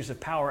that issues of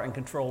power and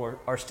control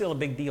are still a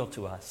big deal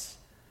to us.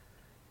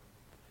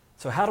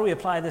 So how do we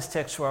apply this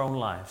text to our own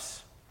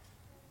lives?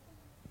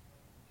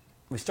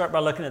 We start by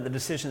looking at the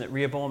decision that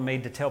Rehoboam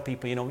made to tell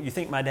people, you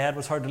think my dad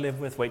was hard to live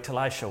with? Wait till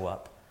I show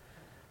up.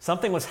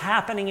 Something was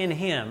happening in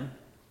him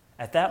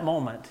at that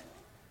moment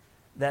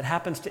that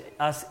happens to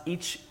us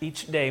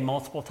each day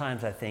multiple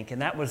times, I think,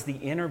 and that was the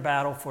inner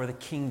battle for the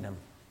kingdom.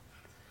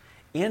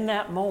 In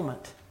that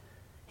moment,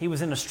 he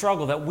was in a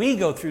struggle that we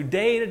go through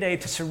day to day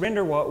to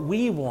surrender what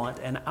we want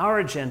and our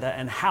agenda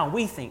and how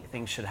we think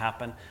things should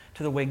happen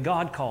to the way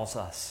God calls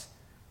us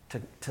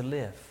to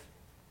live.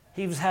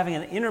 He was having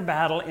an inner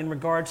battle in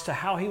regards to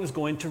how he was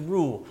going to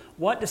rule.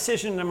 What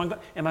decision am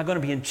I going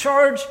to be in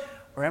charge,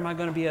 or am I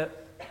going to be a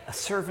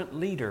servant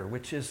leader,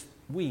 which is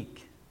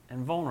weak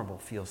and vulnerable,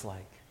 feels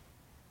like?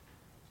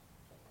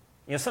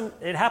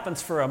 It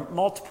happens for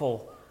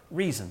multiple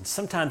reasons.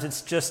 Sometimes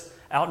it's just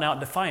out and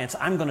out defiance.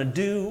 I'm going to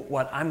do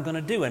what I'm going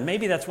to do. And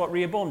maybe that's what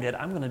Rehoboam did.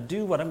 I'm going to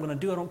do what I'm going to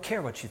do. I don't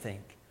care what you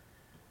think.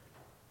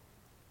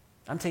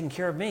 I'm taking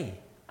care of me.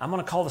 I'm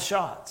going to call the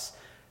shots.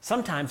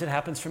 Sometimes it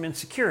happens from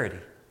insecurity.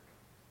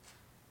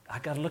 I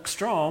got to look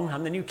strong.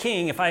 I'm the new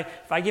king. If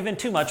I give in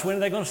too much, when are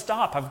they going to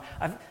stop?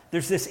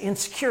 There's this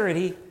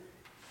insecurity,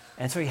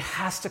 and so he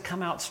has to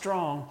come out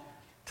strong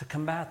to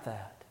combat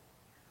that.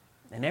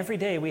 And every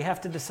day we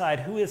have to decide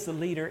who is the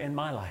leader in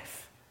my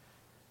life.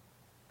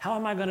 How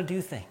am I going to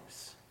do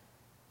things?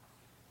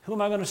 Who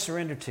am I going to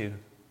surrender to?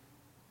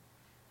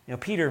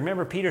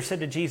 Peter said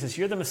to Jesus,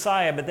 "You're the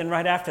Messiah," but then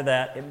right after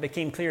that, it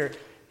became clear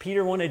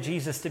Peter wanted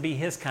Jesus to be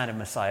his kind of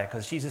Messiah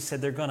because Jesus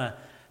said they're going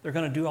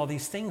to do all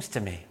these things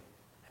to me.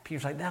 And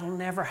Peter's like, that'll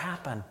never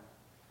happen.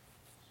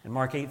 In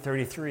Mark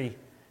 8:33,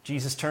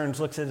 Jesus turns,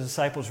 looks at his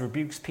disciples,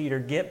 rebukes Peter,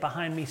 "Get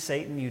behind me,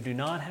 Satan. You do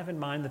not have in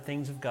mind the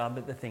things of God,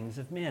 but the things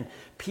of men."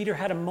 Peter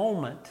had a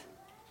moment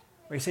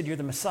where he said, "You're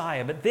the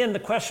Messiah." But then the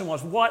question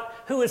was,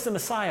 who is the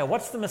Messiah?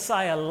 What's the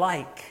Messiah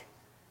like?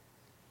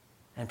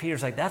 And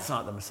Peter's like, that's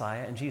not the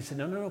Messiah. And Jesus said,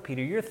 no,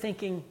 Peter, you're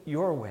thinking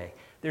your way.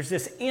 There's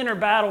this inner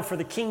battle for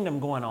the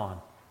kingdom going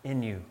on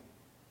in you.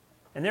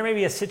 And there may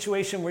be a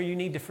situation where you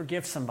need to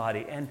forgive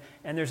somebody, and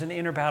there's an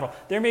inner battle.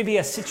 There may be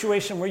a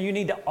situation where you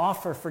need to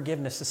offer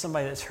forgiveness to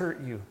somebody that's hurt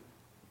you.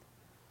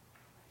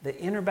 The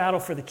inner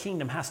battle for the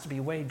kingdom has to be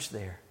waged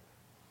there.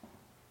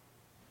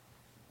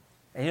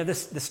 And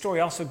this story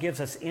also gives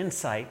us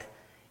insight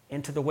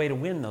into the way to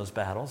win those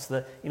battles.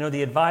 The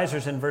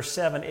advisors in verse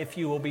 7, if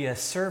you will be a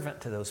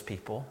servant to those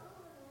people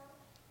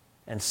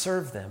and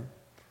serve them,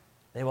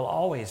 they will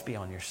always be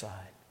on your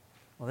side.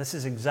 Well, this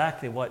is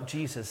exactly what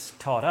Jesus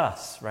taught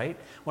us, right?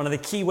 One of the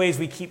key ways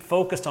we keep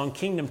focused on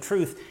kingdom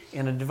truth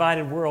in a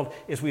divided world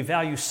is we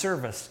value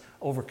service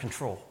over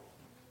control.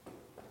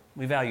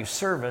 We value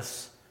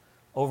service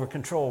over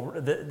control.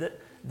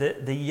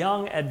 The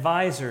young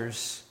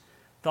advisors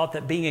thought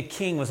that being a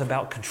king was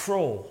about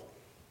control.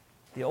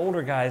 The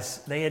older guys,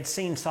 they had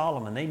seen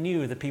Solomon. They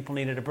knew the people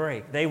needed a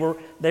break. They were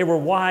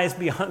wise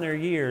beyond their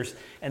years,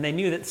 and they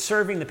knew that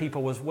serving the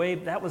people was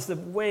the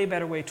way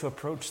better way to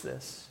approach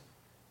this.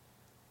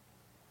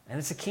 And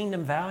it's a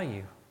kingdom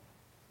value.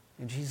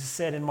 And Jesus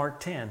said in Mark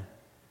 10,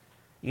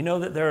 you know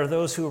that there are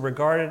those who are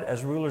regarded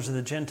as rulers of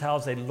the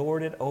Gentiles. They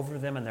lord it over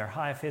them, and their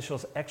high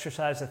officials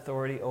exercise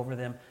authority over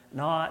them.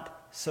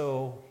 Not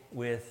so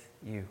with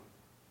you.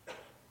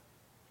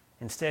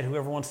 Instead,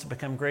 whoever wants to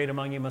become great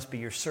among you must be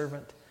your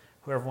servant.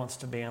 Whoever wants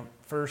to be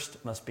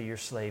first must be your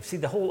slave. See,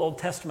 the whole Old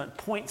Testament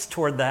points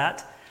toward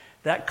that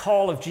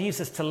call of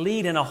Jesus to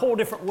lead in a whole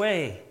different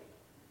way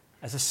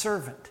as a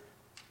servant,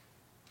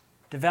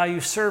 to value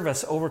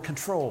service over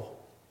control.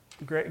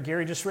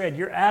 Gary just read,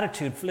 your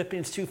attitude,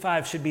 Philippians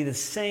 2:5, should be the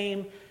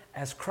same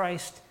as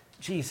Christ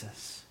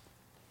Jesus.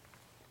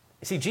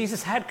 You see,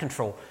 Jesus had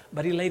control,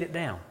 but he laid it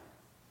down.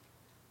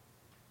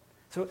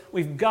 So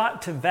we've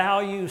got to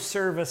value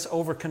service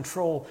over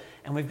control,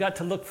 and we've got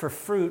to look for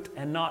fruit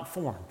and not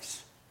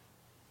forms.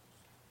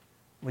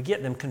 We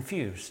get them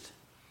confused.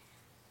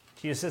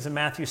 Jesus says in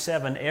Matthew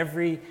 7,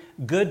 every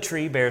good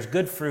tree bears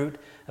good fruit,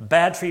 a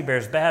bad tree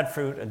bears bad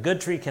fruit, a good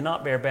tree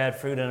cannot bear bad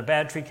fruit, and a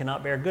bad tree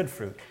cannot bear good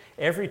fruit.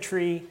 Every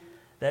tree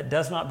that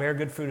does not bear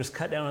good fruit is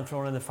cut down and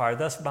thrown in the fire.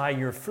 Thus by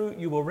your fruit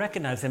you will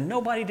recognize them.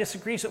 Nobody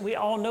disagrees that we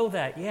all know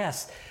that.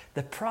 Yes,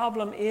 the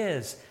problem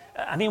is,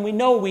 we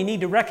know we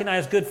need to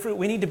recognize good fruit.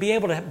 We need to be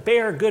able to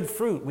bear good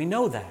fruit. We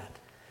know that.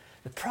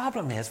 The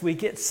problem is we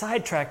get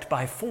sidetracked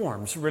by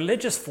forms,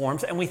 religious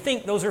forms, and we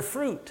think those are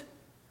fruit.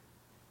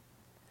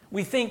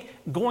 We think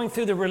going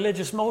through the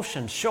religious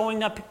motions,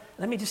 showing up.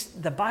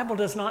 The Bible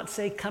does not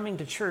say coming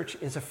to church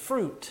is a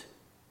fruit.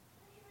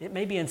 It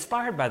may be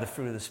inspired by the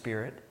fruit of the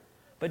Spirit,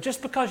 but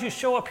just because you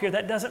show up here,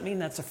 that doesn't mean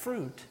that's a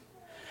fruit.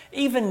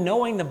 Even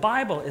knowing the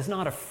Bible is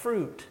not a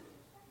fruit.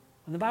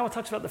 When the Bible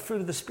talks about the fruit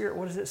of the Spirit,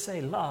 what does it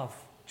say? Love,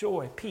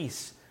 joy,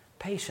 peace,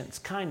 patience,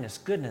 kindness,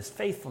 goodness,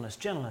 faithfulness,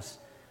 gentleness,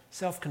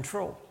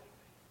 self-control.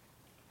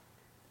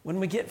 When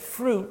we get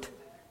fruit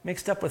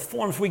mixed up with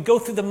forms, we go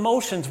through the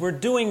motions, we're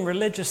doing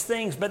religious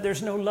things, but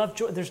there's no love,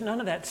 joy, there's none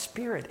of that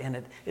Spirit in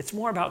it. It's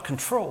more about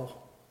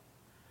control.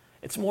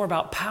 It's more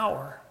about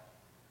power.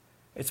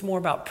 It's more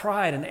about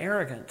pride and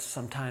arrogance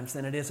sometimes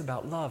than it is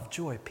about love,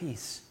 joy,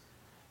 peace,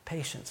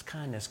 patience,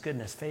 kindness,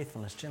 goodness,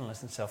 faithfulness,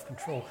 gentleness, and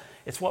self-control.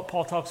 It's what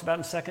Paul talks about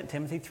in 2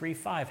 Timothy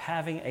 3:5,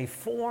 having a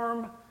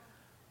form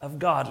of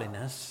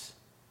godliness,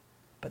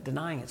 but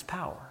denying its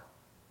power.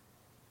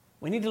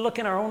 We need to look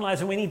in our own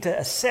lives and we need to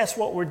assess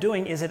what we're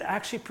doing. Is it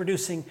actually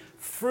producing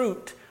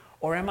fruit,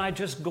 or am I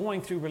just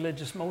going through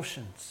religious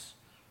motions?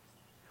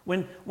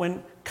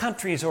 When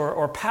countries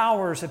or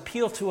powers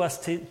appeal to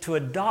us to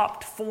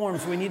adopt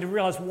forms, we need to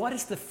realize, what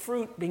is the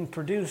fruit being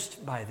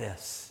produced by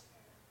this?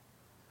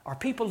 Are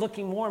people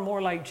looking more and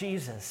more like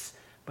Jesus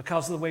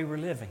because of the way we're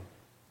living?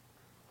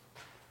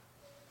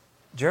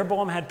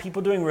 Jeroboam had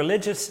people doing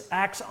religious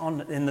acts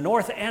in the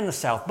north and the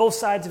south, both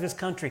sides of his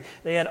country.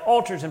 They had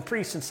altars and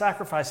priests and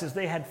sacrifices.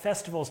 They had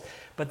festivals,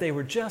 but they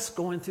were just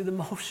going through the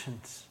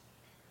motions.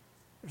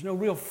 There's no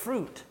real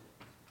fruit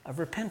of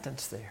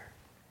repentance there.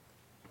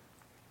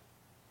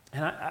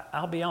 And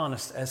I'll be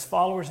honest, as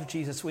followers of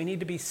Jesus, we need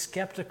to be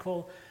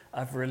skeptical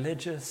of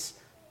religious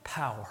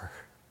power.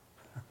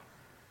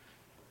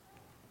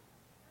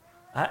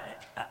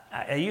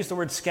 I use the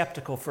word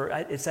skeptical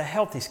it's a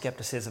healthy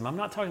skepticism. I'm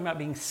not talking about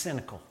being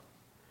cynical.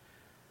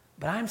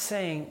 But I'm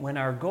saying when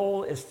our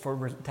goal is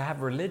to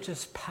have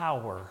religious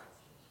power,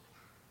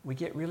 we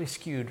get really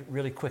skewed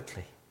really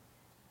quickly.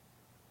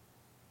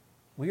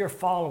 We are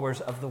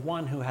followers of the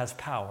one who has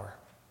power.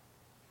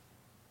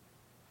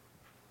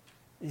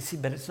 You see,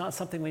 but it's not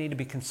something we need to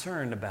be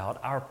concerned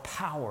about, our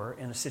power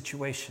in a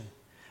situation.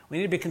 We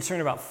need to be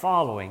concerned about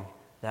following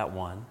that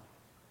one,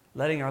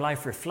 letting our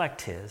life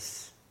reflect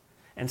his.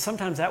 And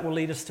sometimes that will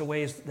lead us to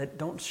ways that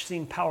don't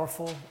seem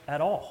powerful at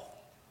all.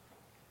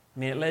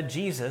 It led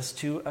Jesus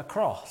to a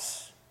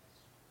cross,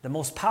 the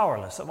most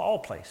powerless of all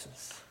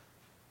places.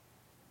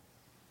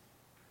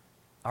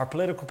 Our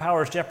political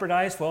power is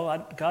jeopardized.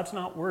 Well, God's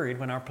not worried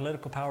when our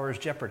political power is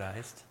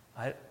jeopardized.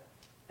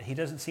 He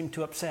doesn't seem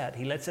too upset.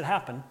 He lets it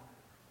happen.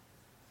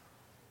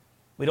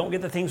 We don't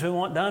get the things we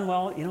want done.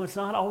 Well, it's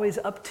not always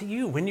up to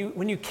you. When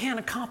you can't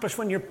accomplish,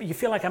 when you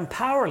feel like I'm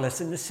powerless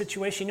in this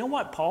situation, you know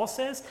what Paul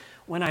says?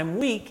 When I'm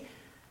weak,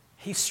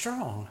 he's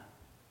strong.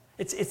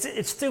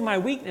 It's through my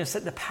weakness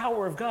that the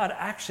power of God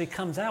actually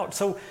comes out.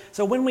 So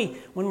when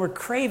we're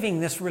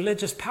craving this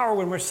religious power,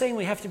 when we're saying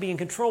we have to be in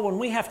control, when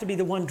we have to be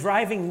the one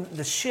driving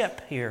the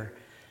ship here,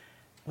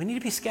 we need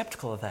to be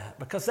skeptical of that,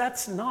 because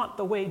that's not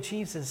the way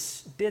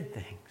Jesus did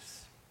things.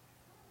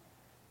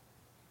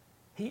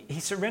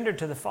 He surrendered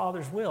to the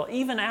Father's will,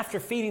 even after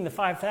feeding the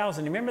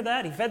 5,000. You remember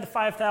that? He fed the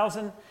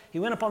 5,000. He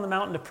went up on the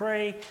mountain to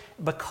pray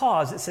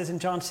because, it says in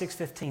John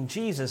 6:15,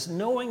 Jesus,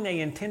 knowing they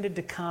intended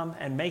to come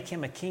and make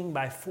him a king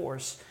by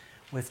force,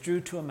 withdrew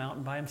to a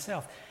mountain by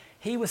himself.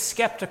 He was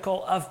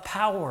skeptical of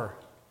power,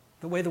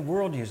 the way the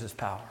world uses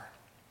power.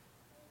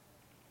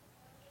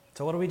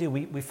 So what do?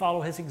 We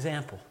follow his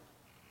example.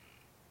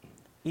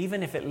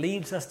 even if it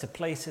leads us to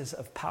places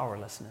of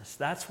powerlessness.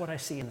 That's what I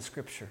see in the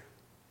Scripture.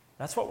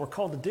 That's what we're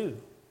called to do.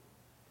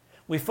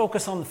 We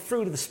focus on the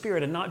fruit of the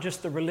Spirit and not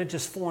just the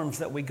religious forms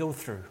that we go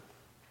through.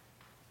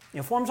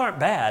 Forms aren't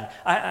bad.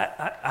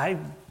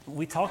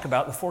 We talk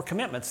about the 4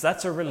 commitments.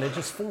 That's a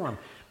religious form.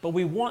 But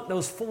we want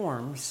those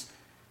forms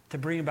to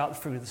bring about the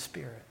fruit of the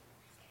Spirit.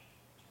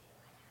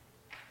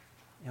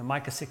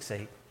 Micah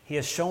 6:8. He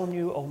has shown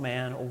you, O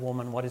man, O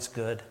woman, what is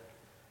good.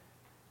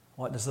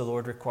 What does the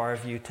Lord require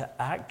of you?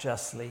 To act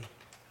justly,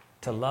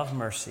 to love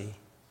mercy,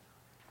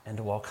 and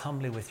to walk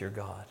humbly with your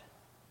God.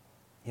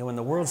 When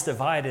the world's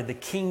divided, the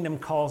kingdom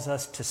calls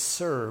us to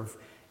serve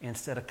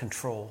instead of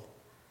control.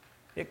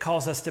 It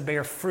calls us to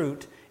bear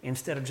fruit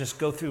instead of just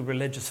go through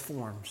religious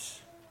forms.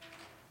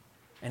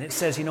 And it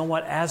says,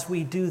 as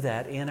we do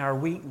that in our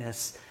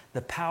weakness,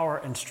 the power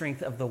and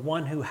strength of the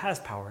one who has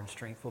power and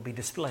strength will be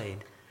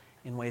displayed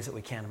in ways that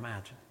we can't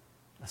imagine.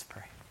 Let's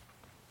pray.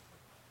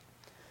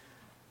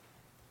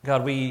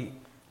 God, we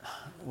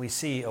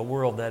see a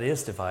world that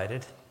is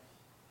divided.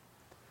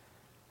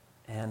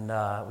 And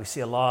we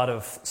see a lot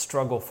of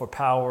struggle for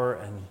power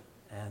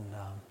and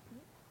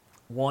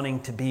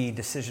wanting to be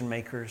decision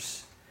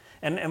makers.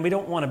 And we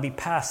don't want to be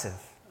passive.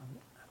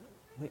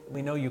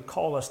 We know you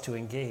call us to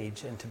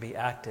engage and to be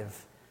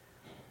active.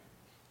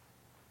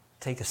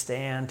 Take a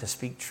stand, to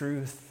speak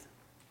truth.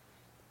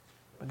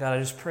 But God, I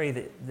just pray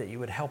that you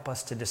would help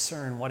us to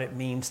discern what it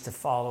means to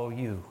follow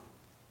you.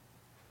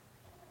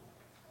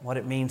 What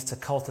it means to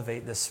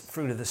cultivate this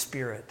fruit of the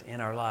Spirit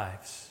in our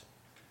lives.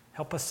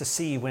 Help us to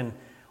see when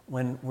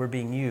we're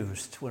being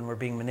used, when we're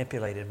being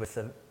manipulated with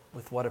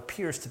what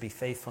appears to be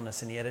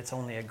faithfulness, and yet it's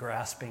only a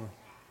grasping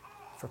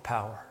for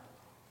power.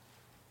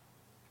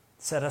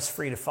 Set us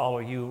free to follow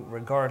you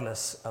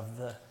regardless of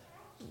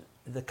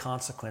the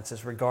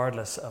consequences,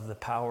 regardless of the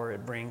power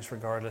it brings,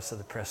 regardless of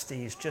the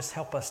prestige. Just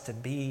help us to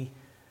be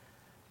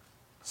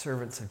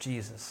servants of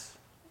Jesus.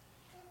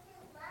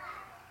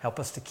 Help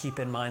us to keep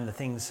in mind the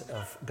things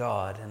of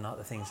God and not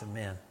the things of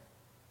men.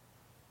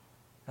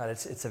 God,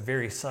 it's a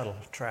very subtle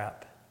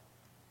trap,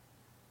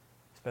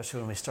 especially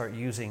when we start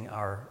using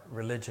our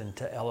religion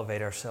to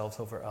elevate ourselves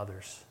over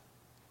others.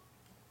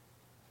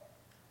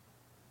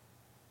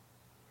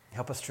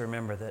 Help us to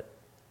remember that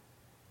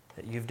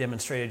you've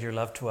demonstrated your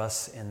love to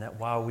us and that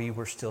while we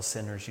were still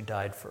sinners, you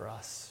died for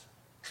us.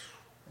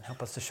 And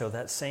help us to show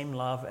that same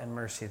love and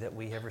mercy that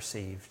we have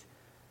received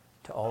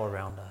to all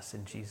around us.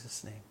 In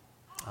Jesus' name,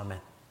 amen.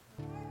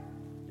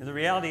 And the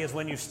reality is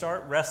when you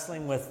start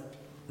wrestling with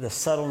the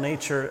subtle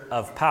nature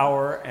of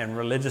power and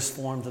religious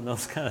forms and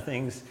those kind of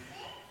things,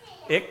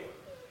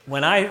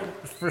 when I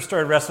first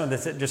started wrestling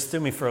with this, it just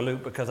threw me for a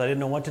loop because I didn't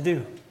know what to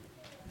do.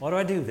 What do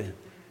I do then?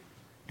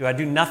 Do I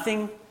do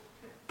nothing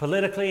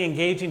politically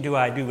engaging? Do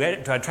I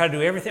try to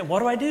do everything? What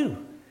do I do?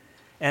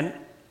 And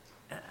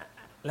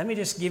let me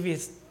just give you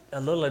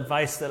a little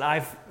advice that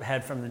I've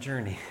had from the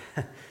journey.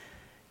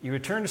 You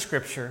return to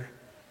Scripture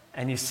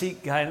and you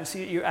seek guidance.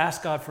 You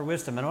ask God for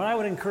wisdom. And what I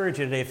would encourage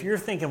you today, if you're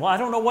thinking, well, I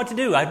don't know what to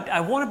do.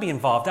 I want to be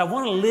involved. I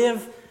want to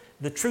live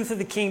the truth of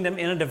the kingdom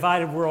in a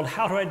divided world.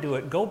 How do I do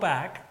it? Go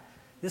back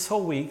this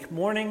whole week,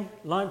 morning,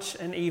 lunch,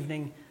 and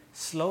evening,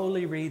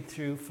 slowly read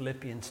through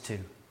Philippians 2.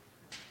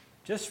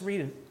 Just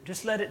read it.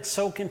 Just let it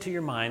soak into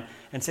your mind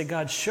and say,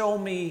 God, show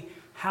me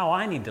how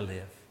I need to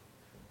live.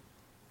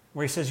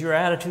 Where he says, your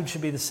attitude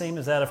should be the same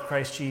as that of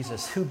Christ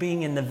Jesus, who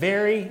being in the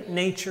very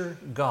nature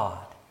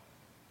God,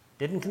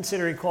 didn't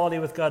consider equality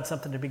with God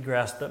something to be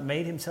grasped, but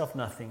made himself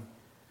nothing,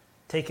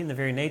 taking the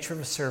very nature of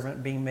a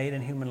servant, being made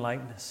in human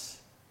likeness.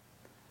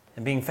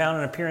 And being found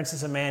in appearance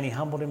as a man, he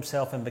humbled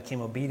himself and became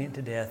obedient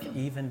to death,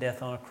 even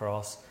death on a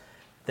cross.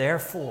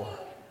 Therefore,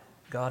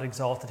 God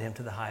exalted him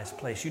to the highest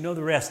place. You know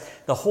the rest.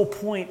 The whole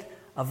point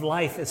of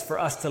life is for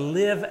us to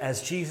live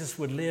as Jesus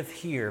would live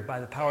here by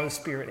the power of the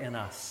Spirit in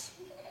us,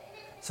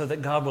 so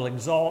that God will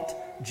exalt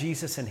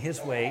Jesus in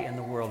his way in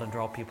the world and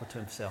draw people to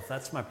himself.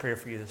 That's my prayer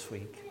for you this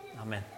week. Amen.